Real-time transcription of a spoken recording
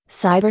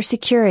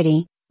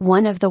Cybersecurity,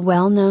 one of the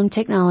well-known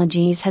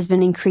technologies, has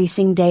been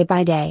increasing day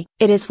by day.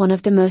 It is one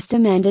of the most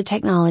demanded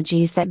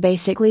technologies that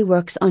basically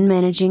works on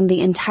managing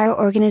the entire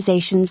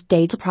organization's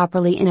data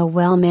properly in a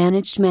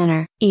well-managed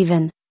manner.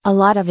 A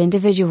lot of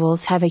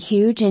individuals have a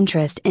huge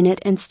interest in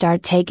it and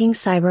start taking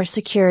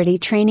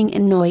cybersecurity training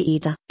in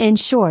Noida. In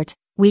short,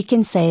 we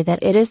can say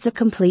that it is the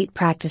complete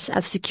practice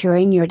of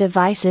securing your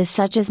devices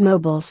such as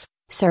mobiles,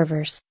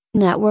 servers,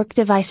 network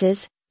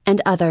devices, and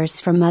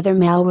others from other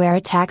malware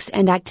attacks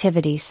and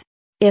activities.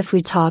 If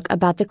we talk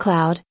about the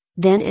cloud,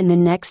 then in the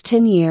next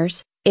 10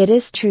 years, it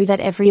is true that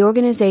every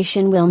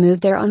organization will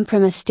move their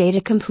on-premise data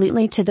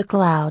completely to the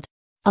cloud.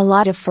 A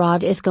lot of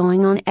fraud is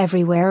going on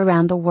everywhere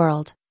around the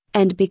world.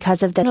 And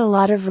because of that, a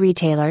lot of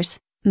retailers,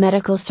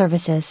 medical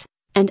services,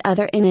 and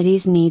other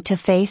entities need to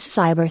face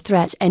cyber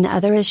threats and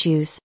other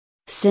issues.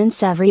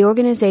 Since every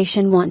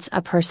organization wants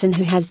a person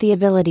who has the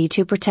ability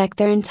to protect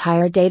their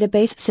entire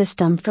database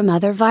system from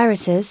other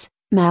viruses,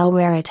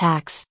 malware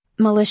attacks,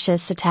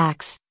 malicious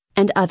attacks,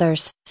 and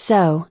others.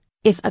 So,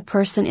 if a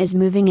person is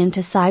moving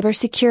into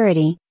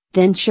cybersecurity,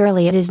 then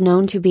surely it is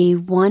known to be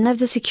one of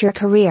the secure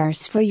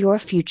careers for your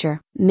future.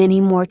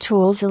 Many more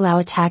tools allow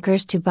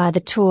attackers to buy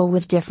the tool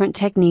with different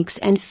techniques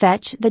and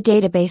fetch the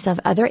database of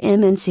other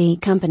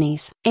MNC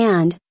companies.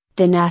 And,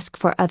 then ask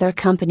for other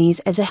companies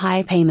as a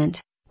high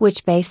payment,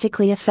 which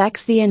basically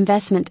affects the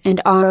investment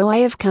and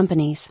ROI of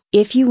companies.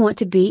 If you want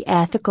to be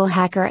ethical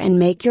hacker and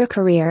make your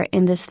career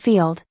in this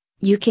field,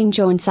 you can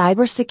join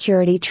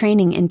cybersecurity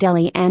training in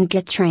Delhi and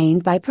get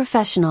trained by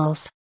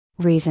professionals.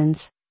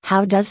 Reasons.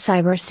 How does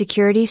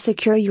cybersecurity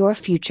secure your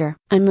future?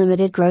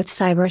 Unlimited growth.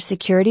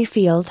 Cybersecurity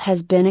field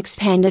has been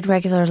expanded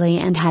regularly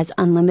and has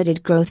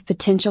unlimited growth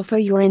potential for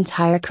your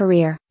entire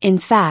career. In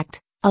fact,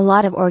 a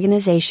lot of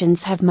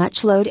organizations have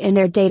much load in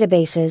their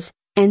databases,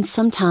 and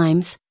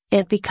sometimes,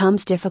 it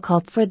becomes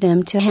difficult for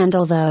them to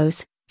handle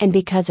those, and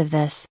because of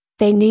this,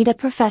 they need a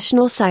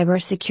professional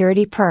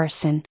cybersecurity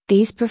person.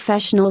 These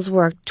professionals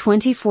work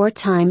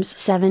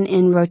 24/7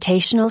 in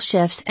rotational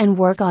shifts and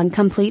work on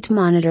complete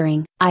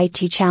monitoring.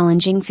 IT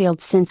challenging field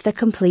since the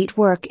complete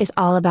work is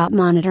all about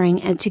monitoring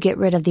and to get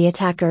rid of the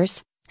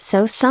attackers,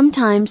 so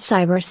sometimes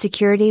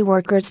cybersecurity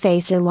workers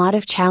face a lot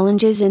of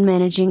challenges in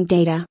managing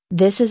data.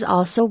 This is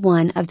also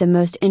one of the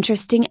most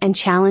interesting and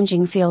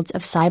challenging fields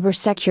of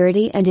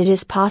cybersecurity, and it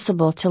is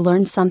possible to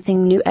learn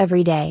something new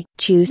every day.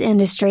 Choose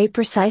industry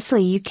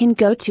precisely. You can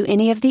go to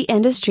any of the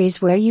industries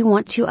where you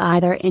want to,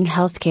 either in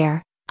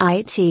healthcare,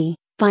 IT,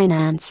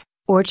 finance,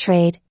 or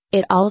trade.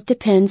 It all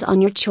depends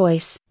on your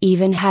choice.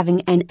 Even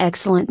having an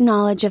excellent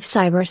knowledge of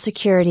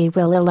cybersecurity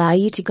will allow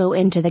you to go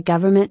into the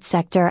government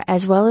sector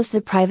as well as the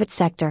private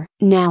sector.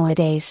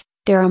 Nowadays,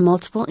 there are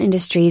multiple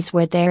industries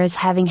where there is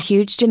having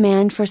huge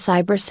demand for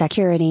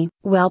cybersecurity.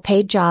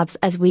 Well-paid jobs,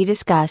 as we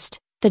discussed,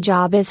 the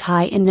job is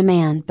high in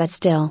demand, but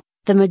still,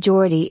 the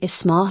majority is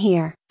small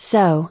here.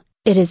 So,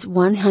 it is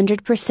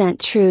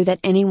 100% true that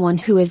anyone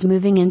who is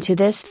moving into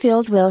this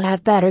field will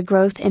have better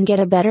growth and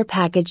get a better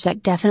package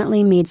that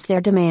definitely meets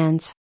their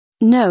demands.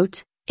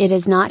 Note, it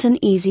is not an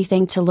easy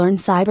thing to learn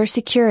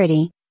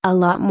cybersecurity. A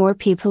lot more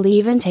people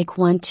even take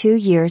 1-2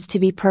 years to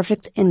be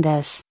perfect in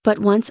this. But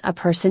once a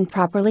person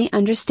properly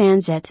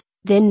understands it,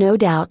 then no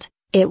doubt,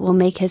 it will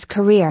make his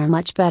career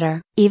much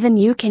better. Even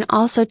you can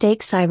also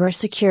take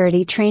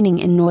cybersecurity training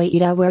in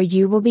Noida, where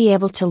you will be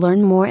able to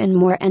learn more and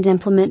more and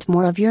implement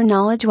more of your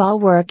knowledge while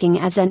working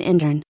as an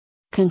intern.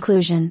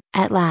 Conclusion.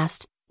 At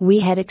last, we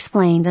had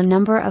explained a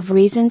number of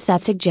reasons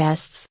that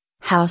suggests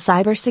how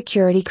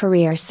cybersecurity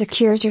career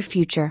secures your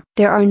future.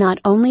 There are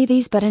not only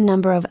these but a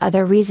number of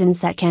other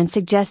reasons that can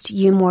suggest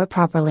you more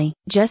properly.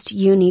 Just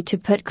you need to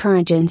put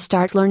courage and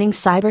start learning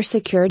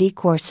cybersecurity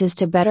courses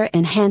to better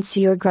enhance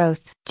your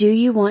growth. Do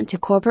you want to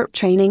corporate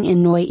training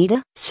in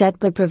Noida?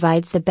 Setba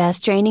provides the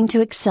best training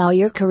to excel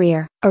your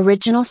career.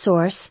 Original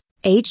source: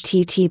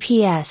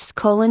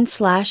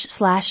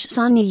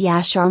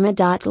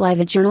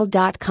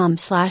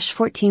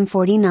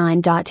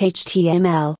 https://sanyasharma.livejournal.com/1449.html